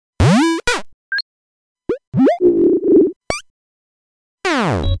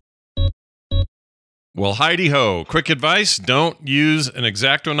Well, Heidi-ho, quick advice, don't use an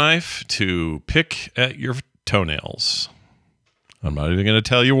X-Acto knife to pick at your toenails. I'm not even going to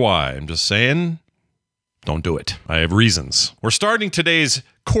tell you why. I'm just saying, don't do it. I have reasons. We're starting today's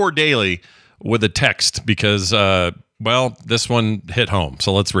Core Daily with a text because, well, this one hit home,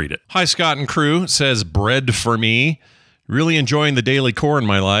 so let's read it. Hi, Scott and crew, says bread for me. Really enjoying the daily core in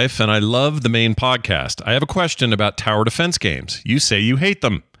my life, and I love the main podcast. I have a question about tower defense games. You say you hate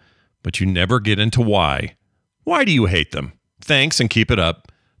them, but you never get into why. Why do you hate them? Thanks and keep it up,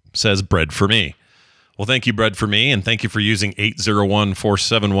 says Bread for Me. Well, thank you, Bread for Me, and thank you for using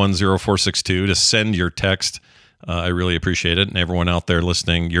 801-471-0462 to send your text. I really appreciate it, and everyone out there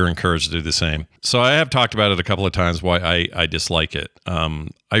listening, you're encouraged to do the same. So I have talked about it a couple of times why I dislike it.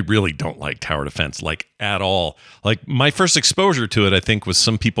 I really don't like tower defense, like, at all. Like, my first exposure to it, I think, was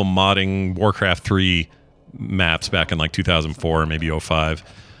some people modding Warcraft 3 maps back in, like, 2004 or maybe 05.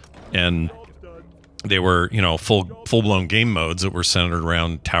 And they were, you know, full-blown game modes that were centered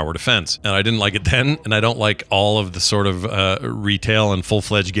around tower defense. And I didn't like it then, and I don't like all of the sort of retail and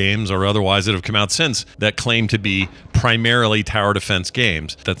full-fledged games or otherwise that have come out since that claim to be primarily tower defense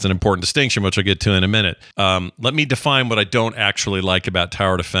games. That's an important distinction, which I'll get to in a minute. Let me define what I don't actually like about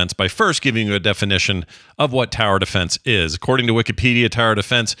tower defense by first giving you a definition of what tower defense is. According to Wikipedia, tower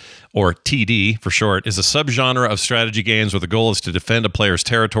defense, or TD for short, is a subgenre of strategy games where the goal is to defend a player's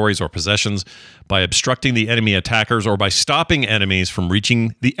territories or possessions by obstructing the enemy attackers or by stopping enemies from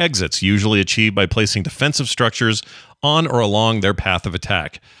reaching the exits, usually achieved by placing defensive structures on or along their path of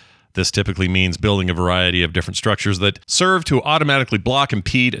attack. This typically means building a variety of different structures that serve to automatically block,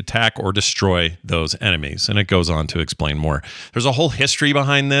 impede, attack, or destroy those enemies. And it goes on to explain more. There's a whole history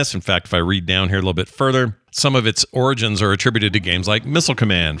behind this. In fact, if I read down here a little bit further, some of its origins are attributed to games like Missile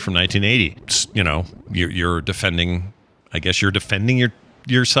Command from 1980. You know, you're defending, I guess you're defending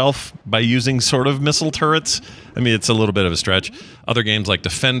yourself by using sort of missile turrets. I mean, it's a little bit of a stretch. Other games like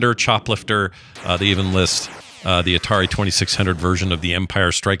Defender, Choplifter, they even list the Atari 2600 version of The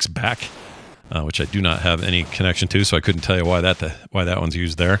Empire Strikes Back, which I do not have any connection to, so I couldn't tell you why that one's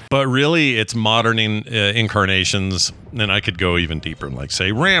used there. But really, it's modern incarnations, and I could go even deeper and, like,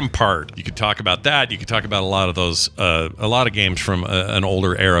 say Rampart. You could talk about that. You could talk about a lot of those, a lot of games from an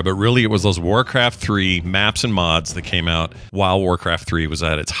older era. But really, it was those Warcraft 3 maps and mods that came out while Warcraft 3 was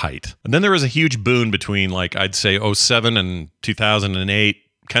at its height. And then there was a huge boon between, like, I'd say 07 and 2008,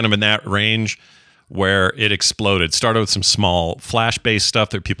 kind of in that range, where it exploded. Started with some small Flash-based stuff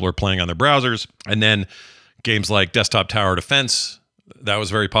that people are playing on their browsers, and then games like Desktop Tower Defense, that was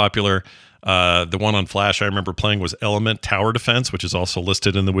very popular. The one on Flash I remember playing was Element Tower Defense, which is also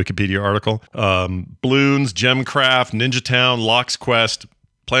listed in the Wikipedia article. Bloons, Gemcraft, Ninja Town, Lock's Quest,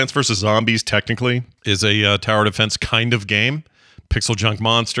 Plants vs. Zombies, technically, is a tower defense kind of game. Pixel Junk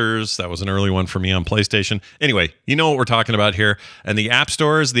Monsters, that was an early one for me on PlayStation. Anyway, you know what we're talking about here. And the app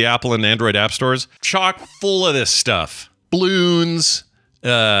stores, the Apple and Android app stores, chock full of this stuff. Bloons,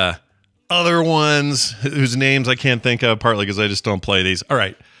 other ones whose names I can't think of, partly because I just don't play these. All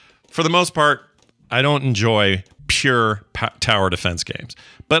right, for the most part, I don't enjoy pure tower defense games.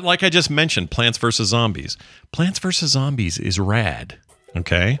 But like I just mentioned, Plants vs. Zombies. Plants vs. Zombies is rad,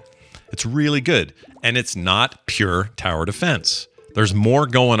 okay? It's really good, and it's not pure tower defense. There's more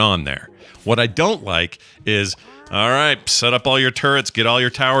going on there. What I don't like is, all right, set up all your turrets, get all your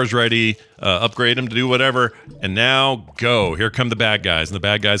towers ready, upgrade them to do whatever, and now go. Here come the bad guys, and the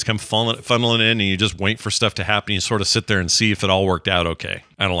bad guys come funneling in, and you just wait for stuff to happen. You sort of sit there and see if it all worked out okay.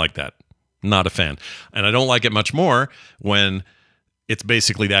 I don't like that. Not a fan. And I don't like it much more when it's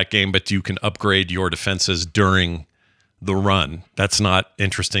basically that game, but you can upgrade your defenses during the run. That's not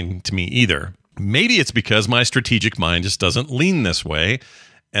interesting to me either. Maybe it's because my strategic mind just doesn't lean this way,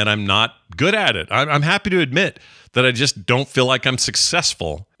 and I'm not good at it. I'm happy to admit that I just don't feel like I'm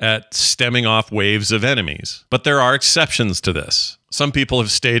successful at stemming off waves of enemies. But there are exceptions to this. Some people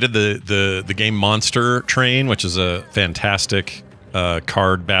have stated the game Monster Train, which is a fantastic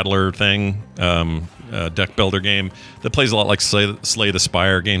card battler thing, deck builder game that plays a lot like Slay the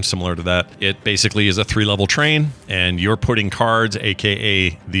Spire, game similar to that. It basically is a 3-level train, and you're putting cards,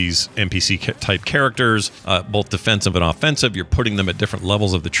 aka these NPC type characters, both defensive and offensive. You're putting them at different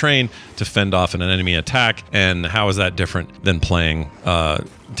levels of the train to fend off an enemy attack. And how is that different than playing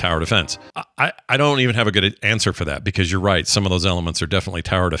tower defense? I don't even have a good answer for that, because you're right, some of those elements are definitely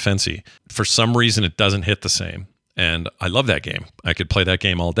tower defense-y. For some reason, it doesn't hit the same. And I love that game. I could play that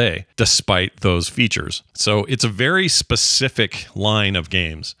game all day, despite those features. So it's a very specific line of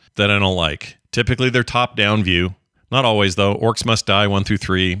games that I don't like. Typically, they're top-down view. Not always, though. Orcs Must Die 1 through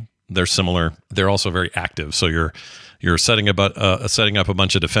 3. They're similar. They're also very active. So you're setting up a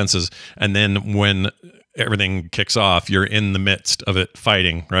bunch of defenses, and then when everything kicks off, you're in the midst of it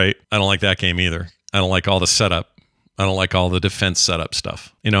fighting, right? I don't like that game either. I don't like all the setup. I don't like all the defense setup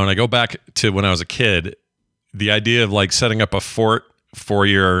stuff. You know, and I go back to when I was a kid, the idea of like setting up a fort for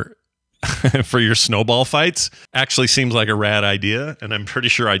your for your snowball fights actually seems like a rad idea. And I'm pretty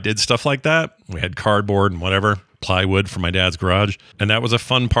sure I did stuff like that. We had cardboard and whatever, plywood from my dad's garage. And that was a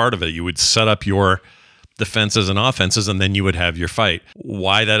fun part of it. You would set up your defenses and offenses, and then you would have your fight.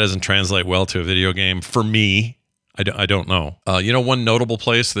 Why that doesn't translate well to a video game, for me, I don't know. You know, one notable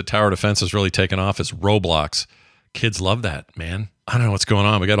place that tower defense has really taken off is Roblox. Kids love that, man. I don't know what's going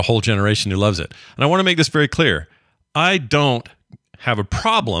on. We got a whole generation who loves it. And I want to make this very clear. I don't have a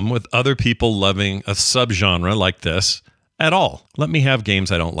problem with other people loving a subgenre like this at all. Let me have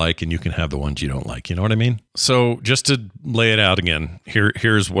games I don't like, and you can have the ones you don't like. You know what I mean? So just to lay it out again,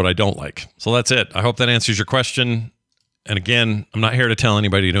 here's what I don't like. So that's it. I hope that answers your question. And again, I'm not here to tell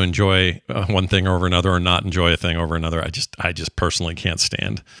anybody to enjoy one thing over another or not enjoy a thing over another. I just personally can't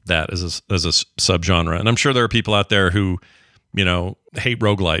stand that as a subgenre. And I'm sure there are people out there who, you know, hate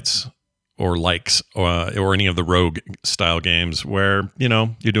roguelites or likes or any of the rogue style games where, you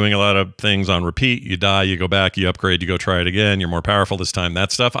know, you're doing a lot of things on repeat. You die, you go back, you upgrade, you go try it again. You're more powerful this time.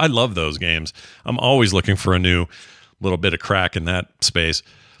 That stuff. I love those games. I'm always looking for a new little bit of crack in that space.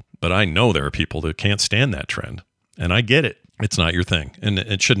 But I know there are people that can't stand that trend. And I get it. It's not your thing. And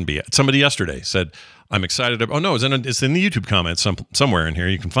it shouldn't be. Somebody yesterday said, I'm excited. Oh, no, it's in the YouTube comments somewhere in here.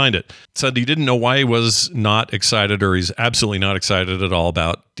 You can find it. Said he didn't know why he was not excited, or he's absolutely not excited at all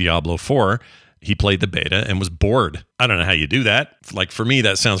about Diablo 4. He played the beta and was bored. I don't know how you do that. Like, for me,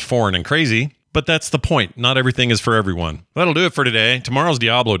 that sounds foreign and crazy. But that's the point. Not everything is for everyone. That'll do it for today. Tomorrow's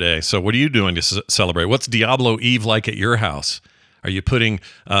Diablo Day. So what are you doing to celebrate? What's Diablo Eve like at your house? Are you putting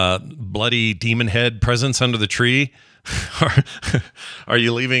bloody demon head presents under the tree? Are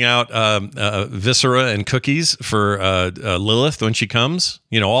you leaving out viscera and cookies for Lilith when she comes?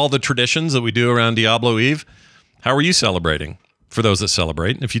 You know, all the traditions that we do around Diablo Eve. How are you celebrating? For those that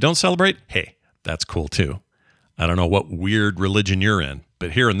celebrate. And if you don't celebrate, hey, that's cool too. I don't know what weird religion you're in,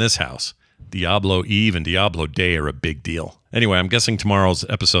 but here in this house, Diablo Eve and Diablo Day are a big deal. Anyway, I'm guessing tomorrow's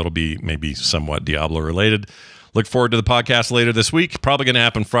episode will be maybe somewhat Diablo related. Look forward to the podcast later this week. Probably going to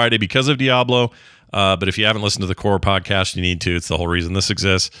happen Friday because of Diablo. But if you haven't listened to the Core podcast, you need to. It's the whole reason this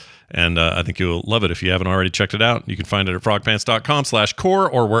exists. And I think you'll love it if you haven't already checked it out. You can find it at frogpants.com/core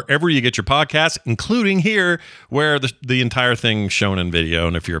or wherever you get your podcasts, including here, where the entire thing's shown in video.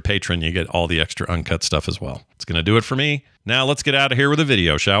 And if you're a patron, you get all the extra uncut stuff as well. It's going to do it for me. Now let's get out of here with a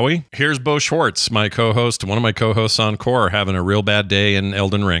video, shall we? Here's Bo Schwartz, my co-host, one of my co-hosts on Core, having a real bad day in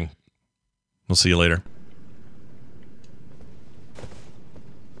Elden Ring. We'll see you later.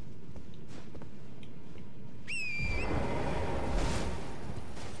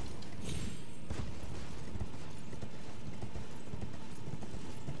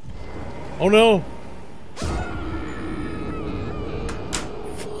 Oh no!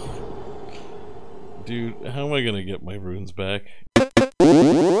 Dude, how am I gonna get my runes back?